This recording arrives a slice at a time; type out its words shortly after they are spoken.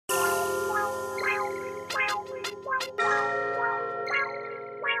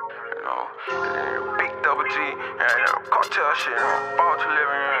cartel shit, ball to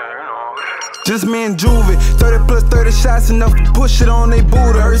living, you know. Just me and Juvie, 30 plus 30 shots enough to push it on they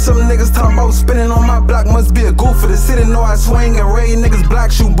booty. Heard some niggas talking about spinning on my block, must be a goofy. The city know I swing and raid niggas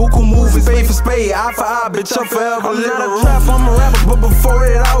block, shoot buku movies. Spade for spade, eye for eye, bitch, I'm forever living. I'm not a trapper, I'm a rapper, but before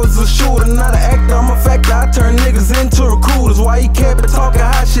that I was a shooter. Not an actor, I'm a factor, I turn niggas into recruiters. Why he kept it talking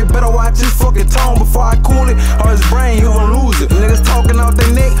hot shit, better watch his fucking tone before I cool it, or his brain, he gon' lose it. Niggas talking out their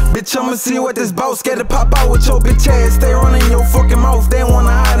neck, bitch, I'ma see what this boss scared to pop out with your bitch ass. Stay running your fucking mouth, they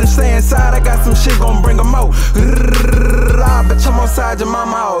wanna hide and stay inside. I got some shit gon' bring them out. Bitch, I'm outside your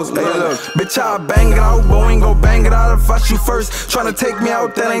mama house. Hey, look, bitch, I'll bang it out, but we ain't gon' bang it out if I shoot first. Tryna take me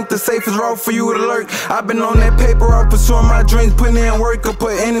out, that ain't the safest route for you to lurk. I been on that paper route, pursuing my dreams, putting in work. I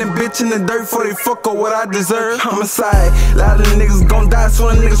put in the bitch in the dirt for they fuck up what I deserve. Homicide, a lot of the niggas gon' die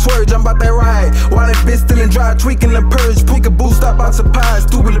soon, the niggas swerve. I'm about that ride. Why that bitch still in drive, tweaking the purge. Peek a boost, stop out surprise.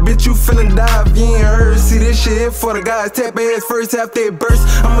 Stupid bitch, you finna die if you ain't heard. See this shit here for the guys, tap ass first after it burst.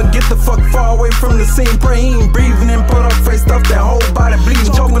 I'ma get the fuck far away from the scene. Pray he ain't breathing and put up face stuff, that whole body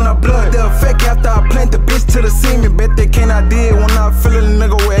bleeding, choking up blood. The effect after I plant the bitch to the semen. Bet they can't I did when I feel a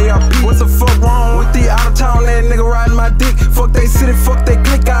nigga where ARP. What's the fuck wrong with the out of town that nigga riding my dick? Fuck they city, fuck they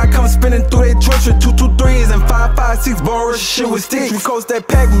click. I come spinning through they trucks with 223s and 556 bone rush shit with sticks. We coast that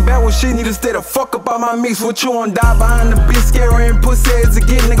pack and back when shit need to stay the fuck up on my mix. What you on die behind the bitch, scary and pussy as it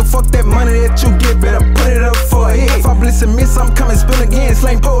get. Nigga, fuck that money that you get, better put it up for a hit. If I bliss and miss, I'm coming spin again.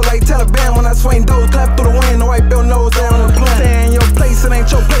 Slang pole like Taliban when I swing doors, clap through the wind. The white belt nose down on the plane. Stay in your place, it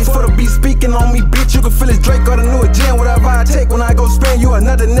ain't your place for the beat speaking on me, bitch. You can feel it's Drake or the new gin, whatever I take when I go spin. You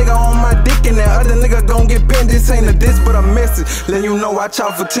another nigga on my dick and that other nigga gon' get pinned. This ain't a diss but a message, letting you know watch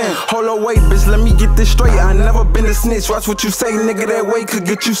out for 10. Hold up, wait, bitch, let me get this straight. I never been a snitch, watch what you say, nigga. That way could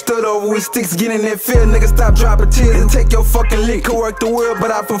get you stood over with sticks. Get in that field, nigga, stop dropping tears and take your fucking lick. Could work the world,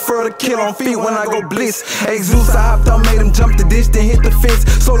 but I prefer to kill on feet when I go bliss. Zeus, I hopped on, made him jump the ditch, then hit the fence.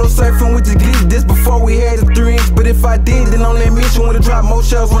 Solo surfing with the glitch, this before we had the 3-inch. But if I did, then on that mission would've dropped more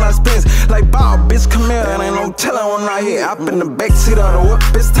shells when I spins. Like, bow, bitch, come here, and ain't no telling when I hit. Up in the backseat of the whip,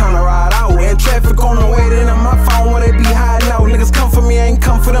 it's time to ride out. And traffic on the way, then on my phone where they be hiding out. Niggas come for me, I ain't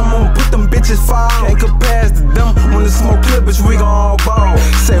come for them. I'ma put them bitches far out. Can't compare to them. When the smoke clear, bitch, we gon' all ball.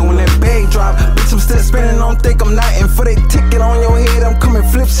 Say when that bag drop, bitch, I'm still spinning, don't think I'm not. And for that ticket on your head, I'm coming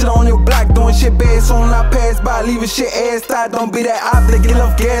flip shit on your block. Doing shit bad, so when I pass by, leaving shit ass tight. Don't be that op, they get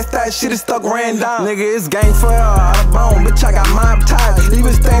enough gas, that shit is stuck, ran down. Nigga, it's gang for y'all, out of bone, bitch, I got mob tied.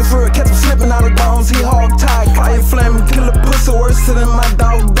 Leaving stains for it, catch him slipping out of bones, he hog tied. Fire flame, kill a pussy, worse than my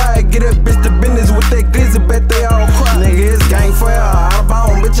dog died. Get that bitch to business with that glizzy, bet they all cry. Nigga, it's gang for y'all, out of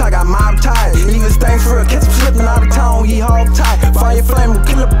bone, bitch, I got mob tied. Leaving stains for it, catch him slipping out of town, he hog tied. Fire flame,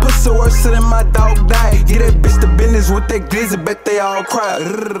 kill a pussy, worse than my dog died. Get that bitch to business with that glizzy, bet they all cry.